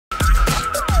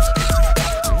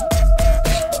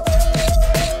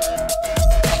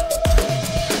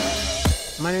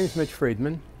is Mitch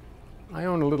Friedman. I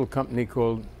own a little company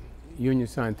called Union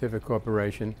Scientific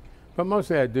Corporation, but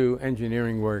mostly I do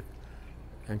engineering work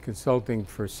and consulting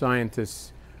for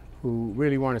scientists who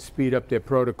really want to speed up their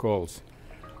protocols.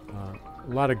 A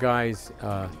lot of guys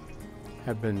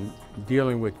have been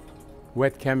dealing with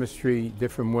wet chemistry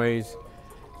different ways,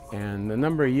 and a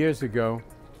number of years ago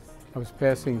I was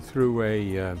passing through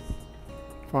a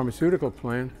pharmaceutical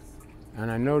plant, and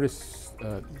I noticed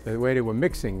the way they were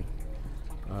mixing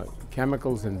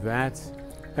chemicals in vats.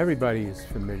 Everybody is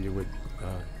familiar with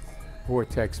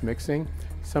vortex mixing.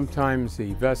 Sometimes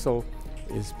the vessel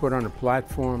is put on a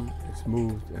platform, it's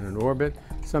moved in an orbit.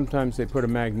 Sometimes they put a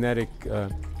magnetic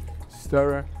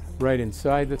stirrer right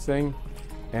inside the thing,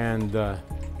 and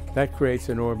that creates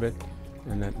an orbit,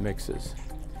 and that mixes.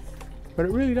 But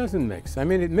it really doesn't mix. I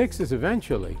mean, it mixes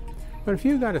eventually, but if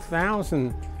you've got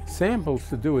 1,000 samples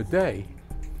to do a day,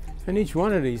 and each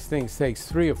one of these things takes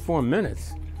 3 or 4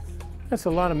 minutes, that's a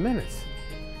lot of minutes.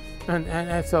 And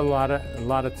that's a lot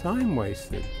of time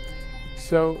wasted.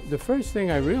 So the first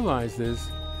thing I realized is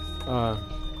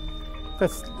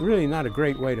that's really not a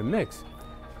great way to mix.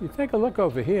 You take a look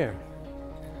over here.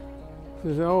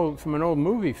 This is from an old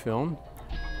movie film.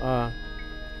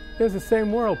 There's the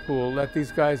same whirlpool that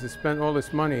these guys have spent all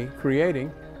this money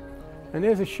creating, and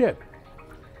there's a ship.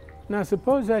 Now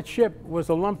suppose that ship was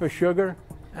a lump of sugar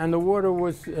and the water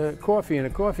was coffee in a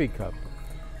coffee cup.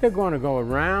 They're going to go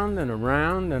around and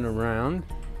around and around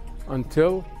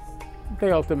until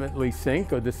they ultimately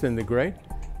sink or disintegrate,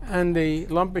 and the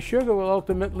lump of sugar will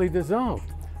ultimately dissolve.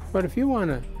 But if you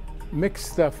want to mix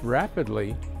stuff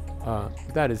rapidly,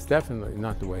 that is definitely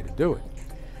not the way to do it.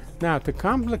 Now, to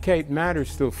complicate matters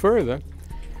still further,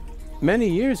 many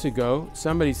years ago,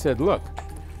 somebody said, look,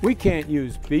 we can't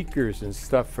use beakers and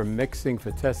stuff for mixing,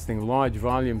 for testing large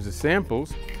volumes of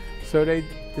samples. So they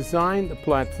designed a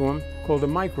platform called a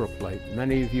microplate.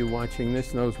 Many of you watching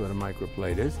this knows what a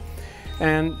microplate is.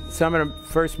 And some of the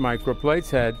first microplates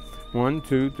had 1,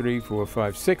 2, 3, 4,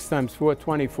 5, 6 times 4,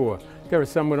 24. There are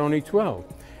some with only 12,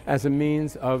 as a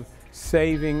means of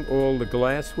saving all the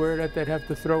glassware that they'd have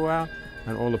to throw out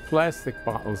and all the plastic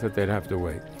bottles that they'd have to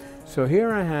weigh. So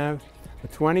here I have a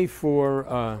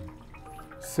 24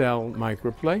 cell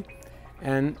microplate,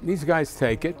 and these guys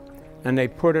take it and they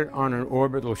put it on an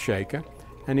orbital shaker,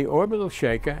 and the orbital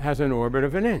shaker has an orbit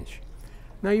of 1 inch.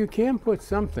 Now you can't put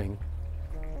something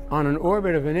on an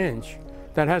orbit of 1 inch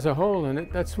that has a hole in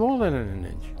it that's smaller than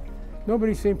 1 inch.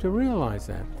 Nobody seemed to realize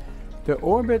that. The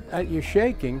orbit that you're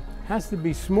shaking has to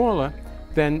be smaller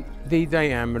than the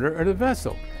diameter of the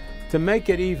vessel. To make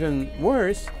it even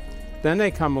worse, then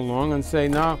they come along and say,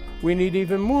 no, we need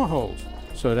even more holes.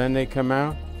 So then they come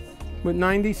out with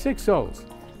 96 holes.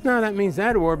 Now that means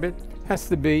that orbit has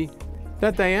to be,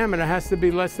 that diameter has to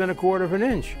be less than 1/4 of an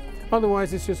inch.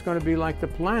 Otherwise it's just going to be like the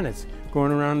planets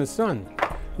going around the sun.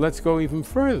 Let's go even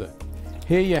further.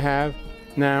 Here you have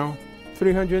now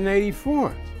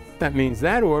 384. That means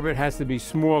that orbit has to be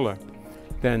smaller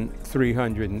than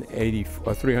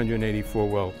 384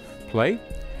 well plate.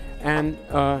 And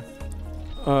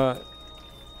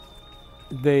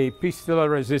the piece de la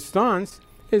resistance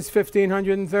is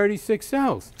 1,536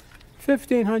 cells.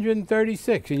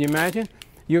 1,536. Can you imagine?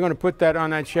 You're going to put that on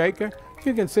that shaker?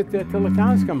 You can sit there till the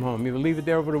cows come home. You leave it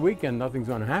there over the weekend, nothing's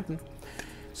going to happen.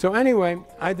 So anyway,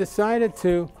 I decided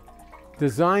to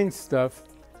design stuff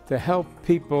to help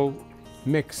people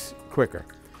mix quicker.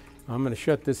 I'm going to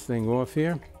shut this thing off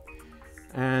here.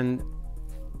 And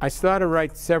I started to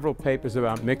write several papers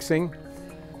about mixing,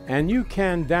 and you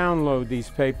can download these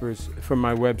papers from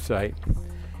my website.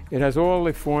 It has all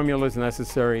the formulas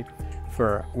necessary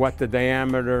for what the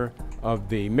diameter of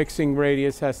the mixing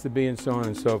radius has to be, and so on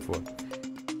and so forth.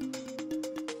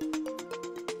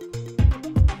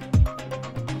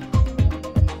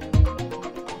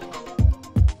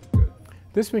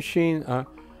 This machine I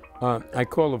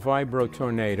call a Vibro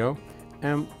Tornado,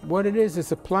 and what it is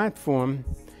a platform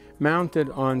mounted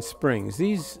on springs.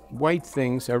 These white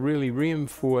things are really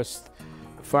reinforced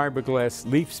fiberglass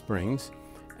leaf springs,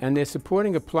 and they're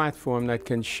supporting a platform that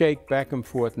can shake back and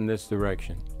forth in this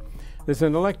direction. There's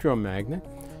an electromagnet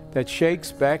that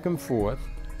shakes back and forth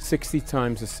 60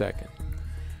 times a second.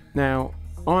 Now,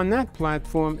 on that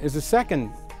platform is a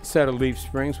second set of leaf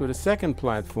springs with a second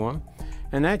platform,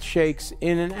 and that shakes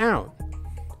in and out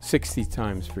 60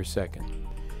 times per second.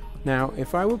 Now,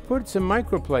 if I would put some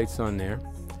microplates on there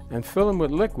and fill them with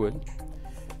liquid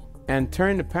and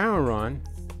turn the power on,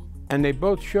 and they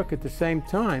both shook at the same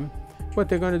time, what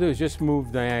they're going to do is just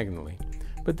move diagonally.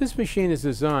 But this machine is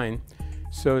designed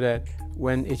so that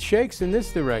when it shakes in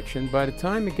this direction, by the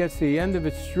time it gets to the end of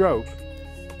its stroke,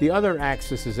 the other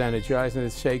axis is energized and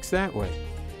it shakes that way.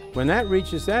 When that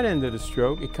reaches that end of the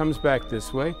stroke, it comes back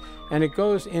this way and it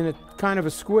goes in a kind of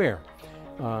a square.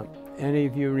 Any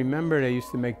of you remember they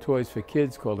used to make toys for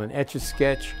kids called an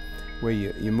Etch-a-Sketch, where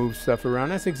you move stuff around?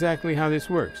 That's exactly how this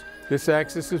works. This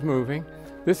axis is moving,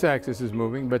 this axis is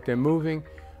moving, but they're moving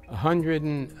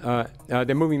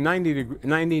they're moving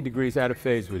 90 degrees out of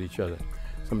phase with each other.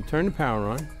 So I'm going to turn the power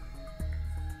on.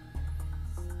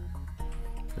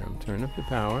 Now I'm turning up the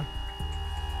power.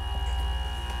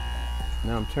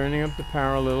 Now I'm turning up the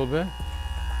power a little bit.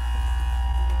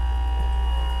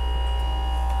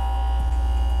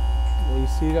 Well, you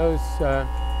see those?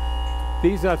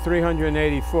 These are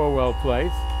 384 well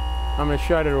plates. I'm going to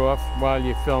shut it off while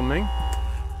you're filming.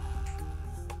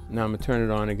 Now I'm going to turn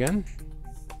it on again.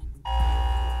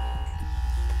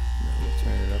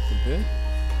 Bit.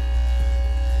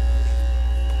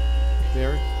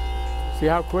 There, see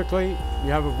how quickly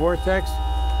you have a vortex,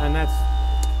 and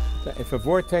if a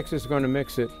vortex is going to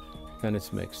mix it, then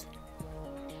it's mixed.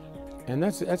 And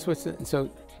that's what's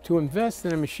so. To invest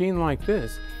in a machine like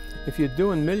this, if you're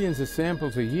doing millions of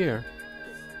samples a year,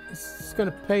 it's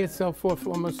going to pay itself off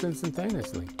almost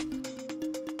instantaneously.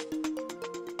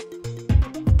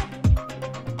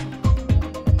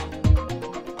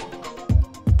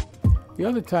 The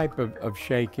other type of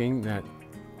shaking that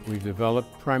we've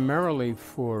developed primarily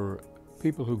for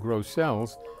people who grow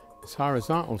cells is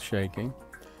horizontal shaking.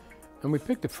 And we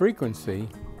picked a frequency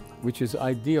which is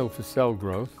ideal for cell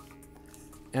growth.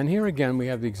 And here again we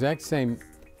have the exact same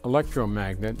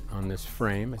electromagnet on this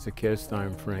frame. It's a cast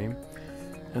iron frame.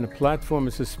 And a platform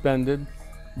is suspended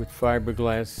with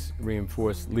fiberglass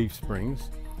reinforced leaf springs,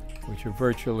 which are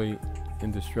virtually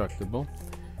indestructible.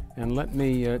 And let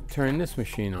me turn this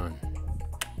machine on.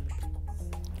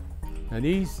 Now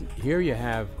here you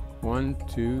have 1,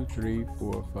 2, 3,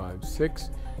 4, 5, 6.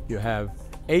 You have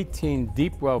 18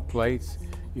 deep well plates.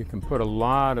 You can put a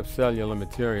lot of cellular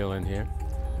material in here.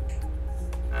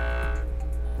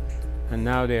 And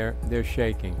now they're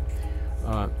shaking.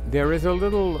 There is a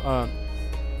little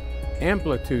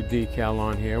amplitude decal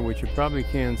on here, which you probably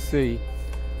can't see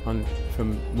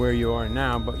from where you are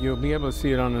now, but you'll be able to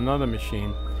see it on another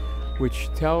machine, which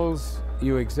tells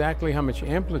you exactly how much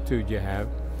amplitude you have.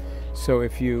 So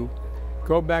if you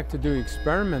go back to do the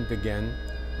experiment again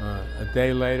a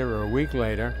day later or a week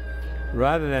later,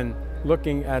 rather than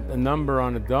looking at a number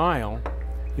on a dial,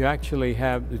 you actually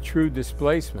have the true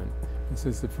displacement. And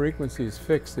since the frequency is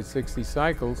fixed at 60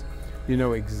 cycles, you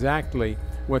know exactly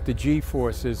what the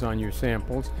G-force is on your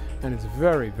samples, and it's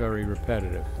very, very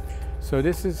repetitive. So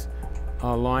this is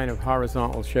a line of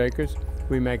horizontal shakers.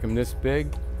 We make them this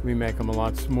big, we make them a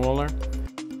lot smaller.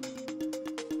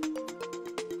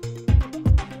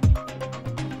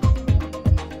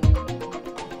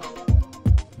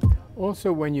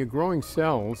 Also, when you're growing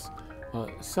cells,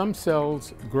 some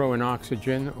cells grow in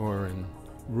oxygen or in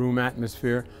room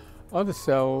atmosphere. Other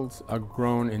cells are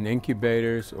grown in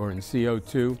incubators or in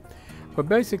CO2. But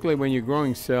basically, when you're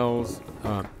growing cells,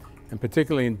 and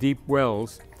particularly in deep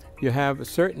wells, you have a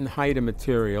certain height of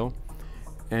material,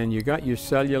 and you got your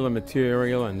cellular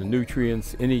material and the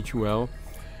nutrients in each well.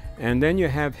 And then you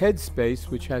have head space,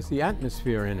 which has the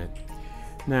atmosphere in it.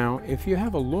 Now, if you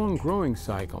have a long growing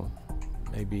cycle,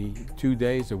 maybe 2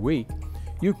 days a week,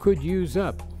 you could use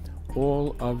up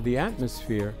all of the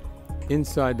atmosphere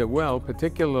inside the well,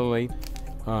 particularly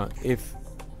if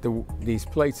these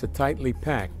plates are tightly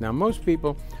packed. Now, most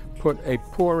people put a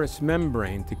porous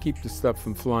membrane to keep the stuff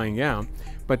from flying out,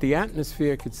 but the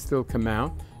atmosphere could still come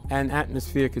out and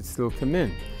atmosphere could still come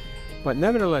in. But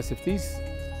nevertheless, if these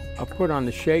are put on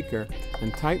the shaker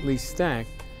and tightly stacked,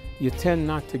 you tend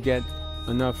not to get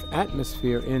enough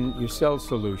atmosphere in your cell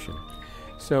solution.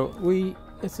 So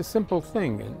it's a simple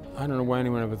thing, and I don't know why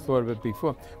anyone ever thought of it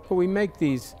before, but we make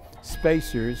these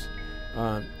spacers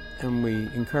and we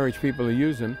encourage people to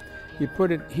use them. You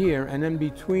put it here, and then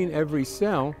between every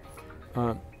cell,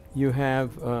 you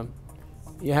have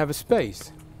a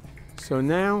space. So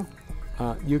now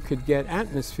you could get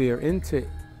atmosphere into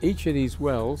each of these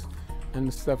wells, and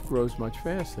the stuff grows much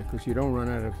faster because you don't run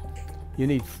out of. You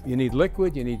need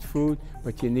liquid, you need food,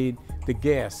 but you need the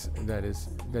gas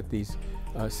that these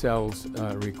cells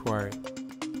require.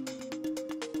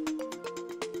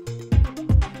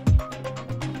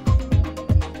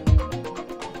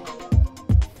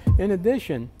 In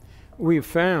addition, we've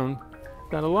found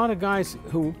that a lot of guys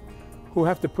who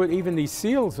have to put even these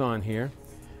seals on here,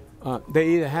 they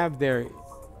either have their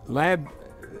lab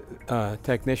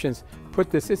technicians put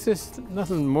this, it's just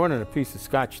nothing more than a piece of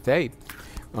Scotch tape,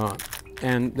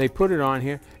 and they put it on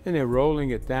here and they're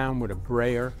rolling it down with a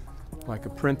brayer like a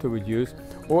printer would use,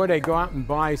 or they go out and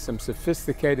buy some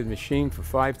sophisticated machine for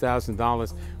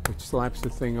 $5,000, which slaps the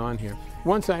thing on here.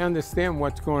 Once I understand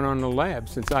what's going on in the lab,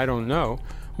 since I don't know,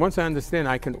 once I understand,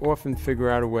 I can often figure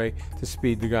out a way to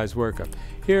speed the guy's work up.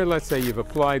 Here, let's say you've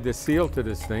applied the seal to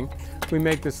this thing. We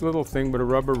make this little thing with a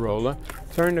rubber roller,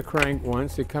 turn the crank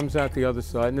once, it comes out the other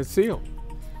side, and it's sealed.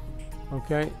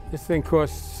 Okay, this thing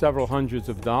costs several hundreds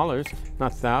of dollars,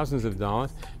 not thousands of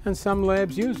dollars, and some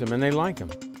labs use them and they like them.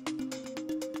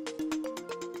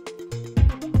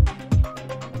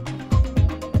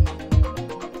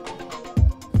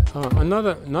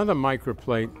 Another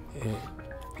microplate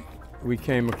we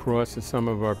came across, and some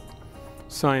of our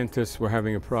scientists were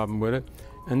having a problem with it,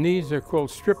 and these are called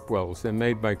strip wells. They're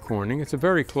made by Corning. It's a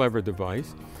very clever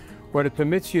device. What it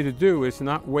permits you to do is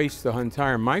not waste the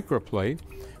entire microplate,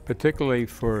 particularly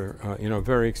for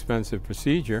very expensive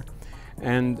procedure.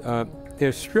 And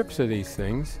there's strips of these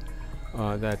things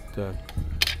that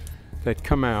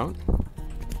come out.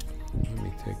 Let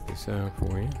me take this out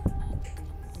for you.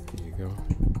 Here you go.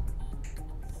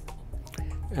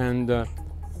 And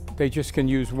they just can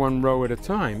use one row at a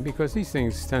time because these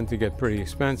things tend to get pretty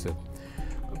expensive.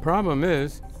 The problem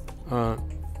is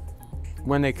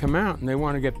when they come out and they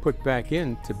want to get put back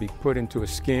in to be put into a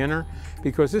scanner,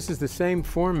 because this is the same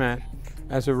format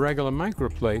as a regular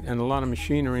microplate, and a lot of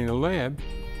machinery in the lab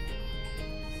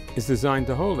is designed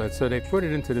to hold that, so they put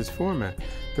it into this format.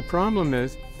 The problem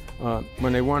is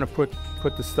when they want to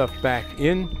put the stuff back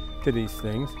into these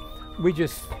things, we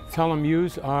just tell them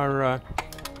use our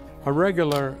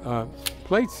regular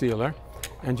plate sealer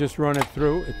and just run it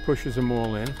through. It pushes them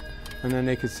all in, and then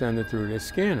they could send it through their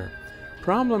scanner.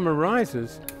 Problem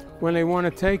arises when they want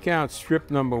to take out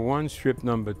strip number 1, strip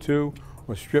number 2,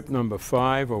 or strip number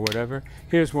 5, or whatever.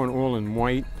 Here's one all in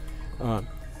white.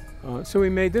 So we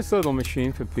made this little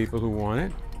machine for people who want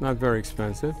it, not very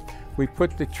expensive. We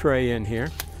put the tray in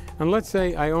here, and let's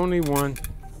say I want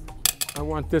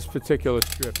this particular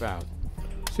strip out.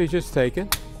 So you just take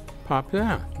it, pop it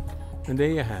out, and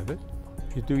there you have it.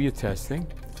 You do your testing,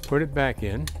 put it back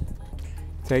in,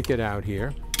 take it out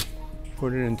here,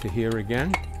 put it into here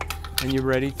again, and you're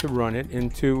ready to run it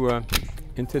into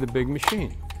the big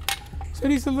machine. So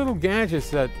these are little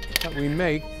gadgets that we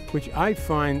make, which I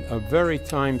find are very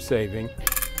time-saving,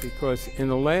 because in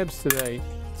the labs today,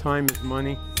 time is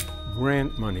money.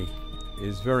 Grant money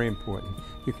is very important.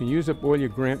 You can use up all your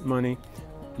grant money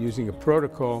using a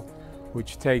protocol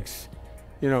which takes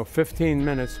 15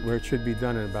 minutes where it should be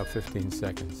done in about 15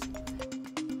 seconds.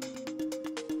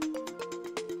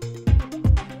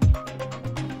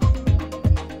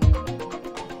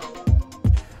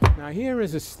 Now here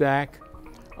is a stack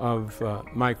of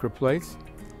microplates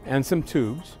and some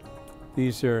tubes.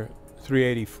 These are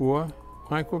 384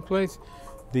 microplates.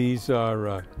 These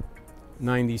are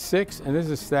 96, and this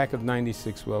is a stack of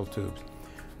 96 well tubes.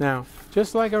 Now,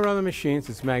 just like our other machines,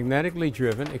 it's magnetically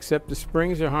driven, except the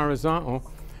springs are horizontal,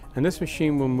 and this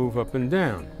machine will move up and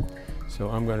down. So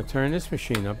I'm going to turn this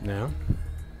machine up now.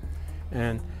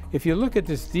 And if you look at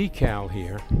this decal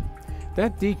here,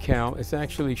 that decal is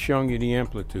actually showing you the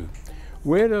amplitude.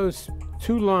 Where those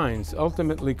two lines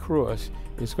ultimately cross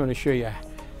is going to show you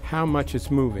how much it's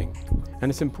moving.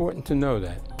 And it's important to know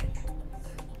that.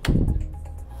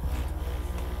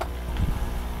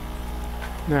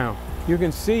 Now, you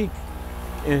can see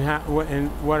in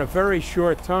what a very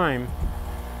short time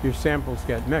your samples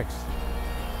get mixed.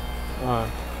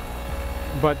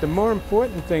 But the more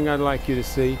important thing I'd like you to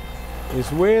see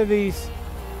is where these,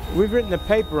 we've written a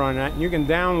paper on that, and you can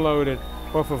download it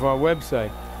off of our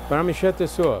website. But I'm going to shut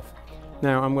this off.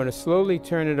 Now I'm going to slowly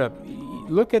turn it up.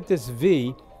 Look at this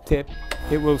V tip.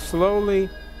 It will slowly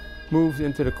move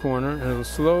into the corner, and it will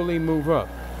slowly move up.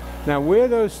 Now where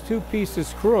those two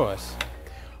pieces cross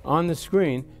on the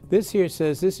screen, this here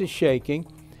says this is shaking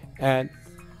at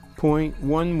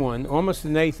 0.11, almost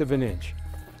 1/8 of an inch.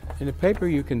 In the paper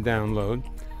you can download,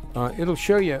 it'll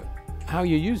show you how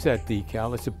you use that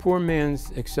decal. It's a poor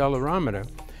man's accelerometer.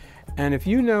 And if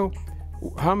you know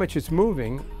how much it's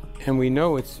moving, and we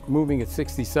know it's moving at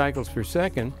 60 cycles per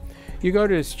second, you go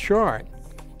to this chart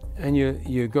and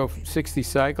you go 60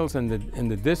 cycles and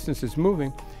the distance is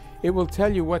moving, it will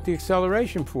tell you what the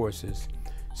acceleration force is.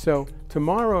 So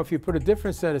tomorrow, if you put a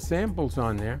different set of samples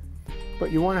on there,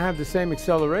 but you want to have the same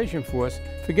acceleration force,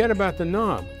 forget about the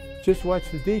knob. Just watch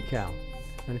the decal.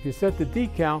 And if you set the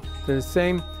decal to the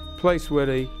same place where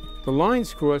the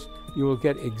lines cross, you will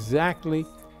get exactly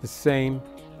the same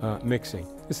mixing.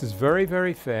 This is very,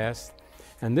 very fast.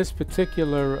 And this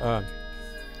particular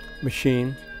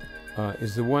machine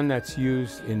is the one that's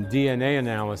used in DNA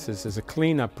analysis as a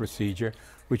cleanup procedure,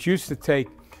 which used to take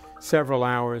several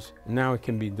hours. Now it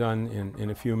can be done in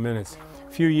a few minutes.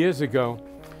 A few years ago,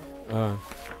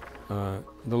 the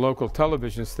local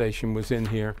television station was in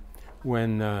here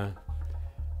when the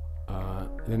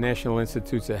National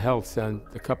Institutes of Health sent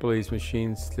a couple of these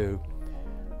machines to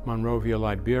Monrovia,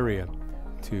 Liberia,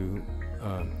 to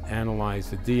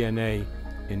analyze the DNA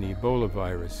in the Ebola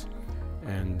virus.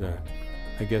 And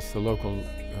I guess the local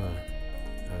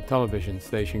television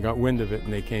station got wind of it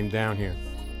and they came down here.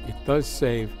 It does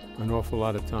save an awful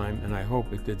lot of time, and I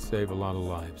hope it did save a lot of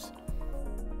lives.